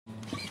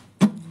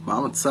מה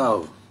המצב?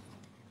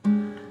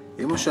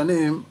 עם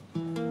השנים,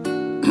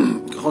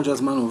 ככל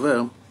שהזמן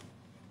עובר,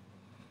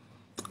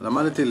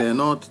 למדתי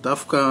ליהנות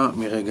דווקא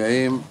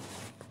מרגעים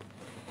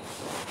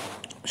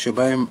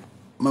שבהם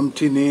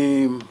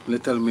ממתינים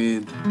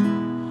לתלמיד,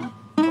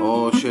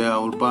 או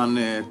שהאולפן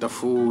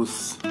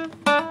תפוס,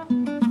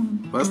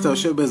 ואז אתה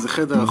יושב באיזה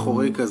חדר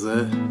אחורי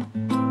כזה,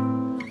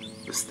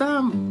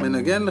 וסתם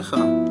מנגן לך.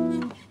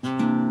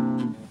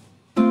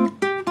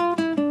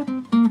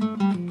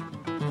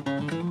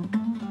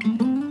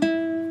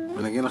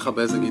 מנגן לך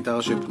באיזה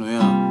גיטרה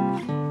שפנויה.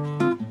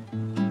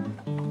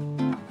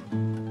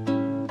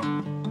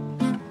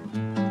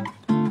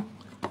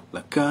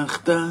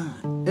 לקחת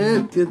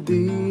את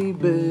ידי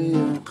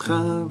בידך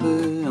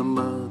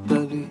ואמרת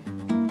לי,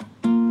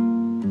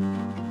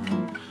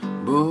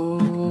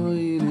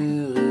 בואי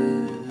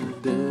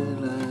נרד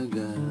אל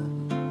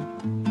הגן.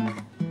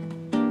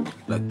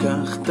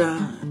 לקחת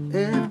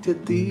את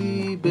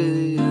ידי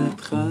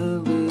בידך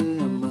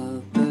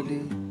ואמרת לי,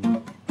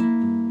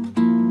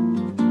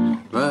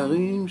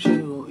 דברים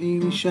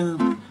שרואים משם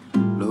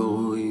לא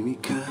רואים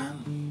מכאן.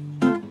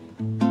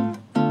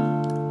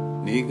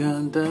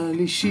 ניגנת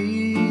לי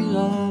שיר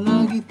על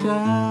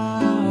הגיטרה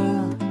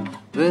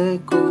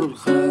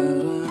וקולך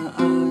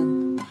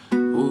רעד,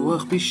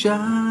 רוח בישר,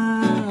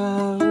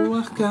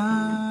 רוח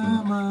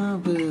קמה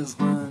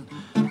בזמן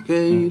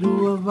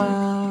כאילו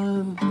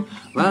עבד,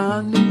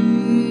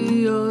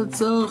 ואני עוד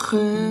זוכר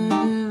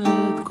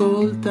את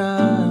כל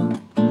טעם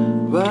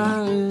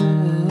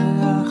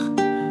וריח,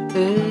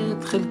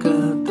 את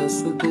חלקת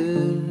השדה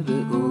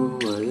לאור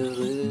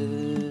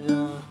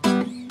הירח.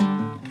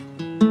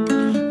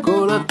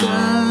 כל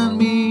הקן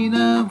מן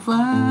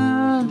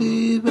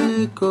הוואדי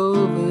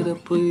וכובד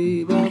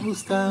הפרי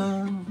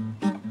בבוסתן,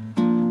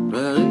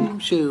 דברים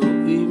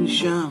שרואים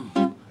משם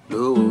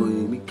לא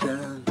רואים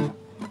מכאן.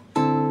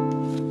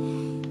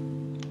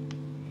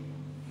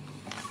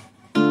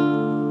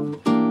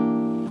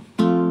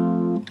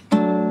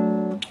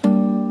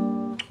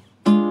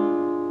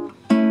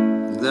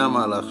 זה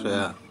המהלך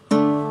שהיה.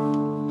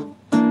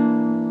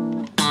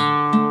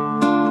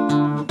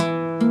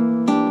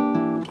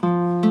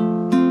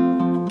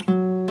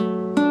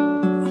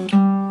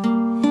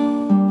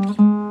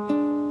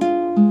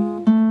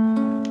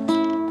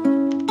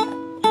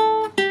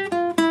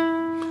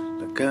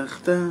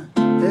 לקחת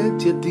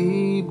את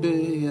ידי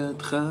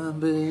בידך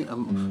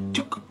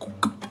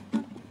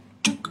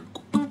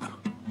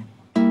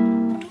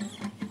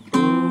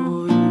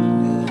בואי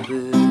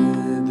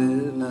נרד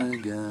אל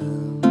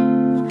הגן.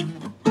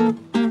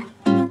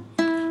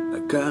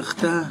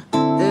 לקחת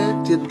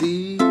את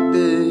ידי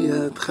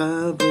בידך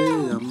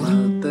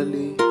ואמרת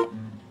לי,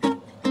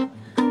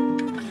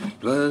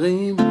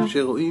 דברים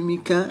שרואים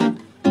מכאן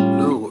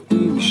לא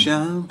רואים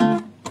משם.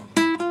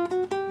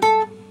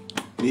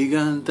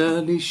 ניגנת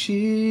לי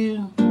שיר,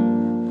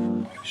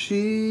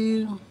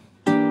 שיר,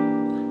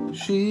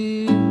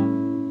 שיר,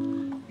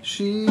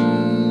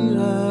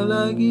 שיר על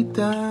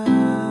הגיטרה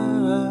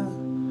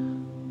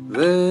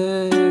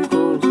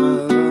וקולך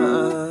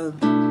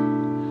רעד,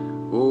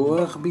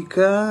 רוח בי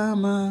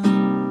קמה,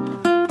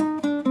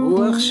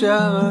 רוח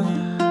שרה,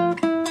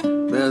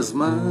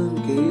 והזמן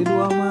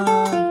כאילו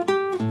עמד.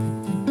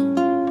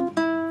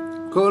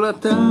 כל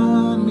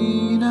הטעם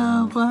מן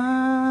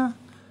אהבה,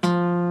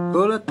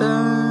 כל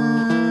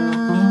הטעם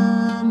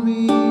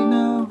מן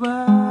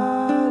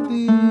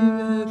הוואדי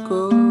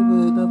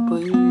וכובד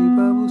הפרי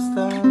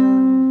בבוסתן,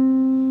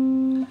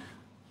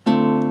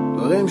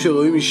 דברים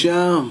שרואים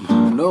משם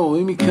לא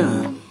רואים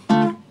מכאן.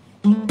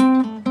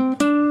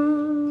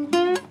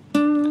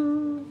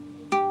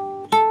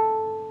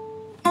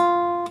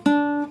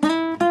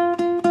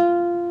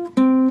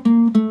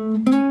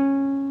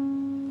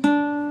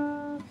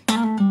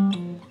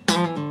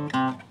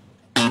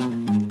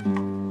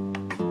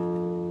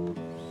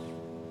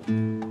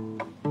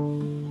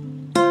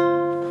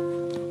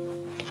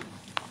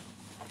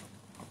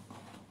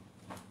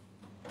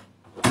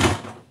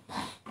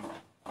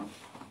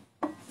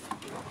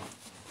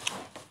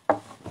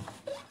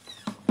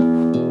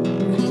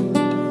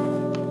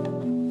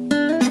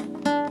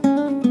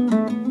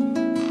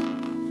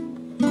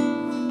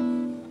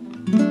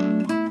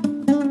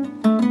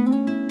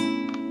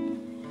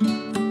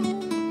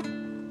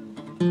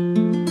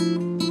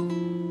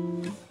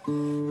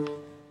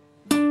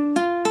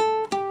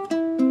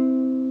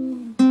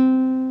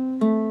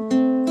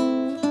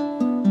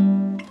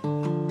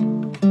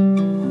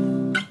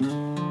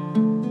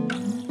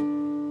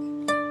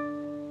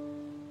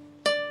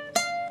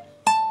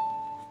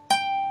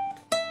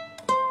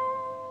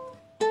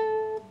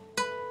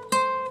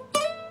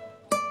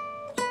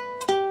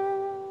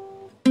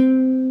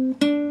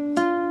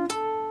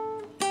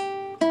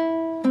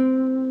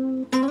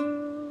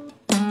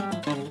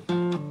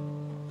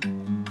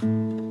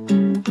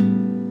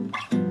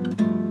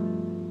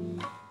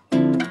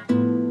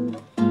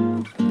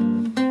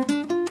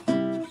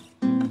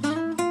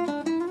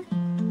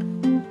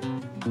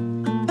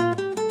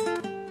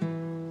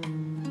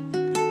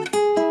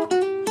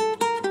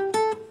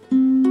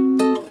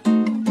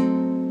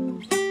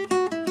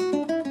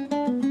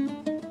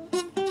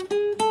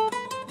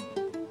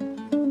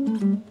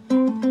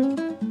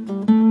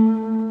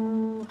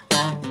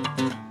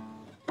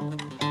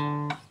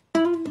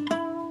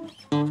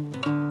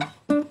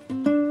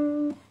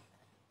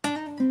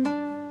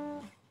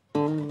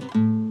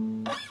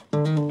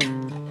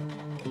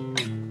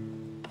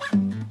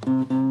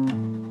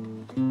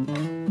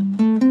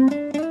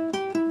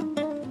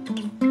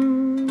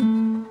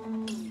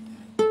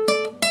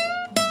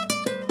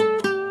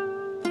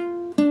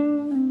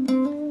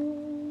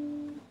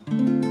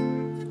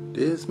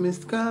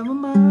 Christmas sky of a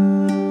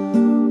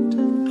mountain,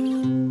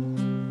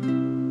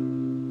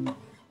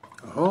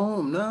 a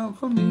home now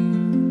for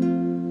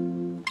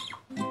me.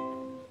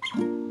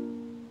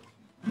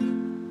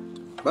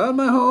 But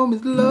my home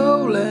is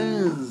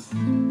lowlands,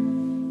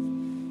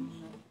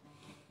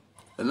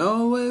 and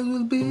always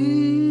will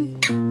be.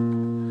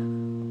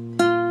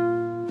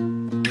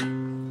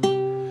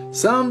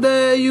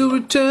 Someday you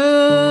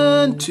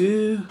return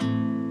to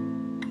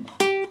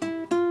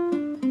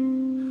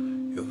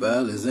your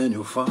valleys and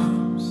your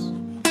farms,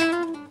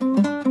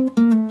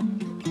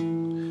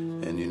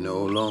 and you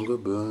no longer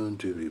burn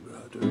to be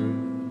brothers,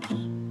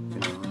 you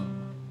know.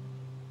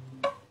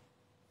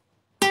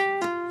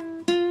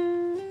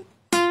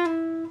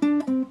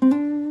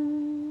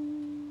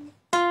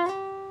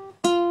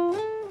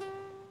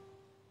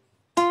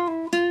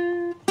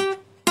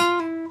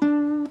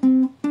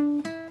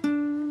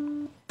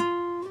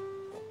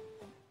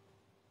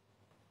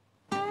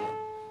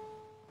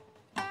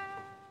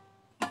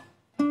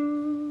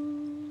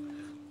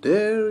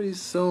 There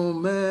is so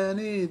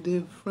many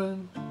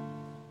different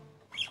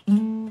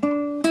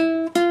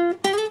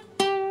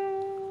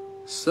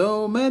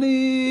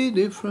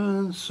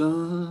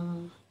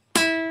suns,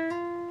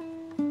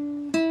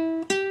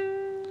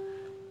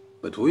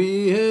 but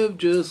we have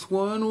just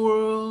one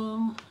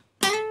world,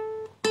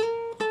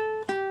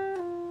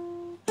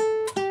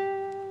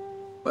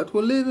 but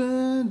we live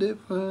in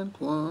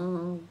different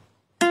ones.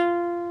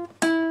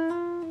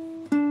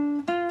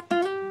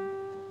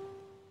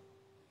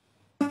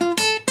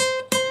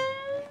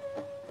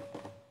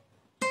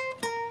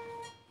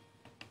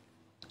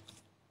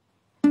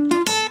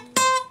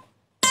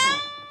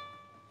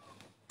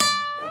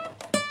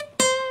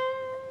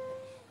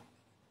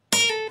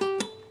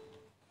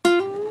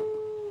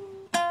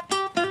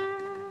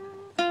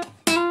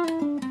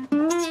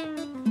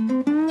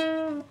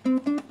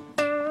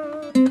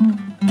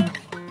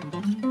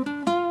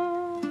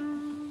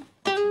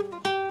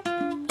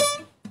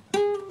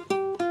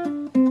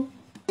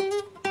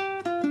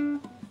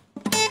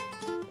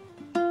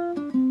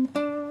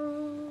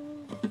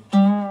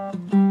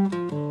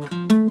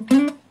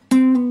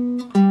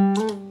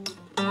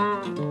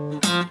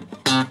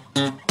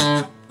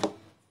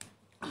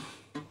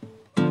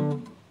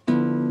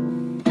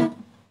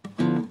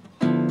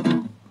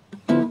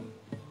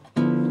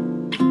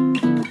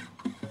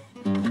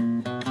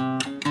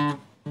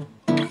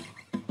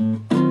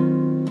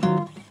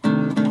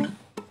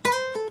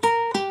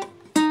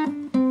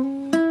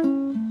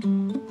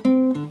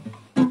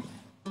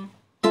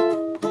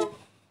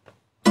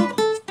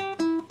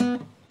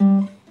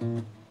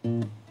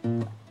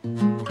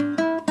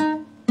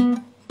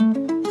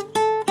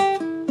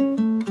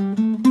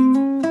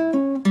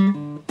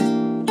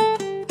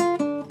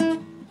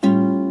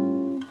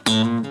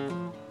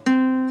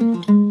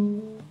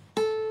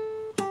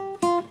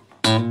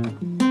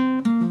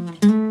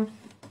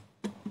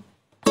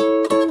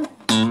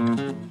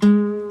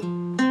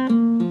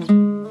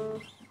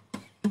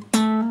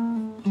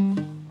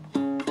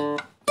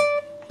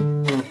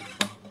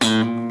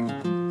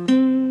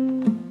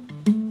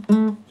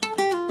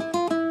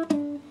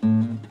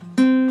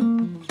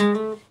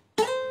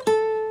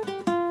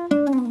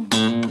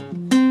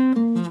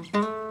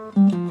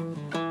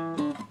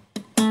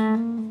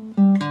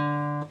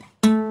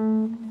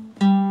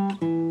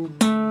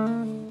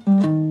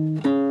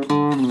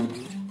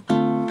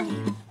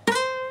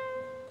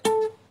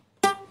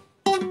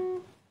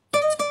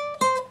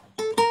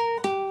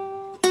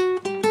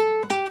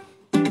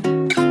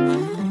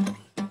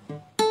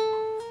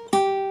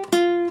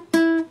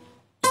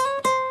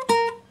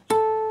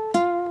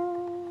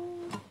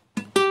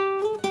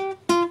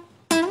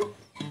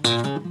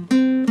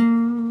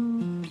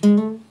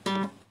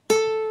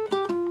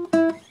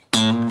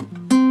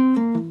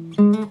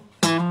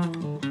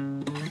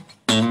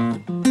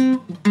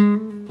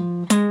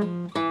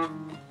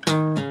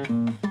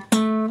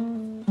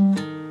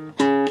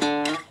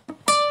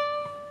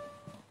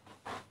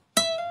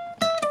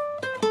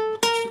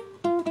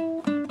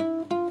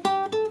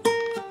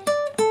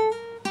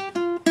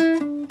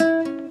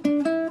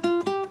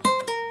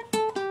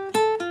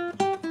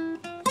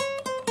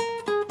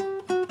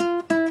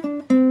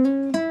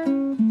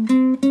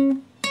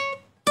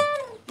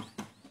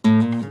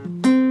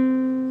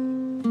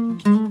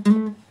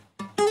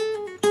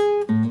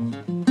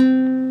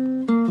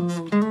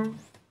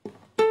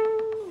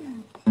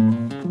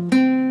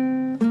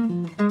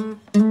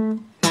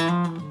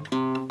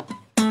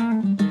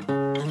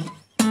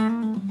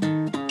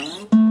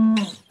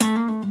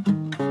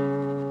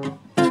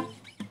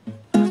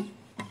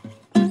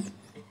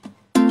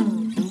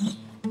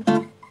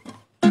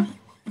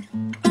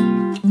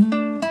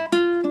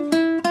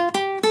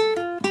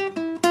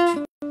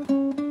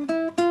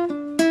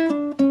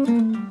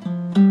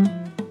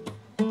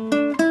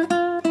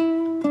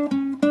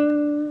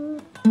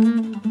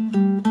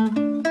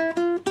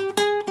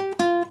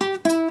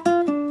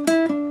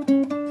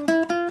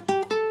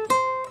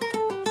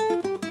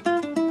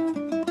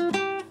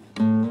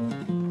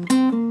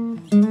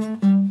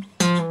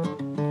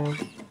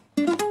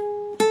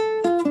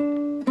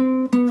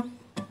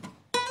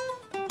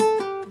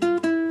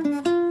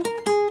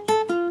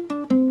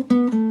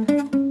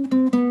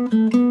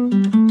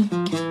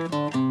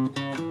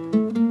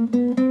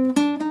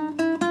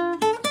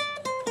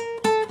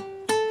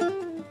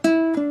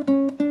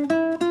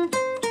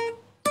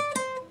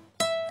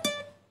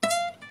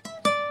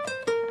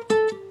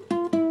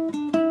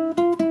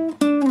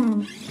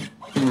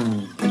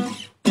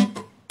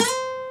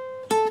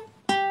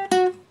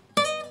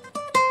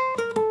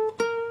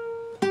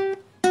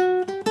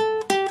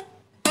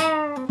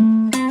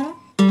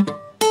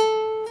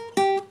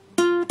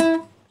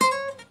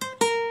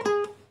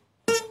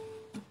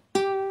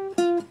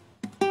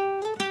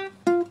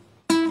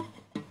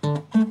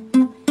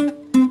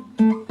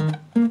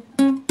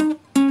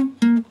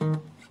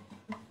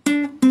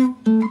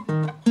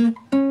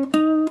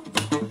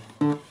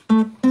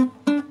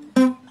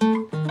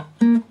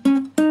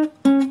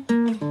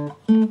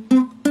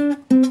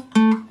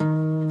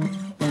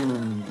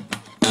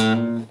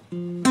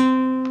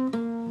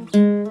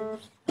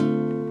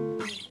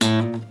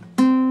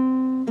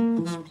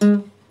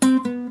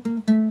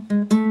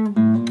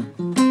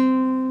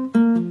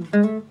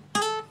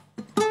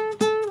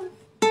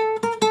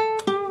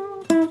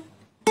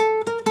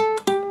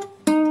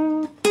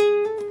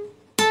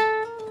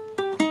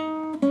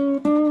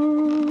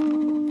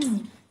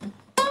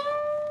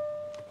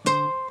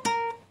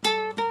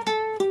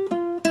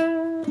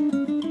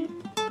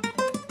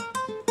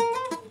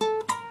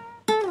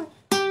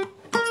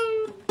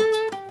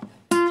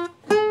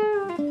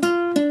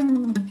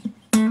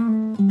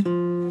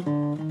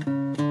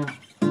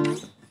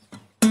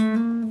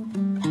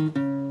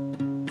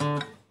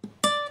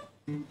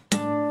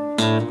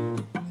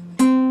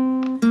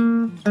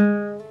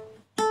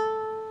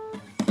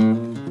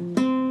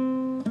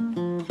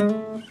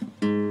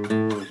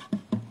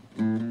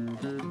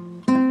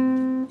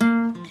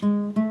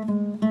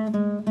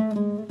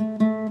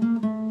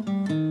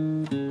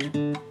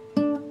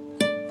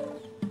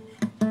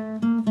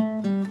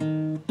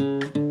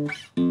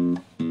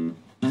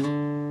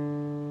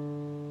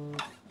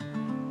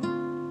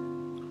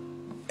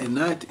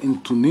 Night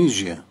in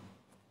Tunisia,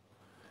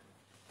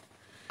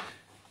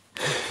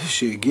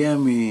 שהגיע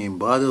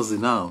מבראדרס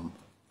אין ארם,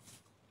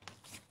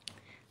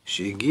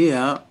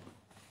 שהגיע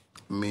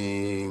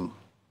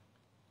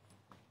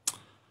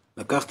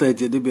לקחת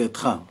את ידי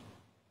בידך.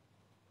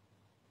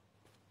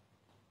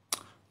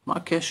 מה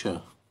הקשר?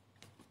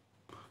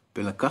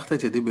 ולקחת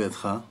את ידי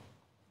בידך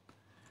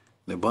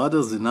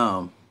לבראדרס אין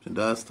ארם,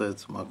 שדייר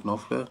סטרייטס, מרק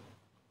נופלר,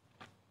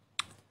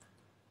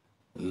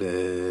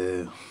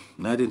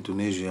 ל-Night in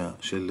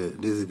Tunisia של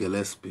דיזי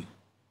גלספי.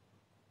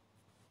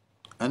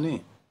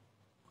 אני.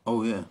 Oh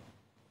yeah.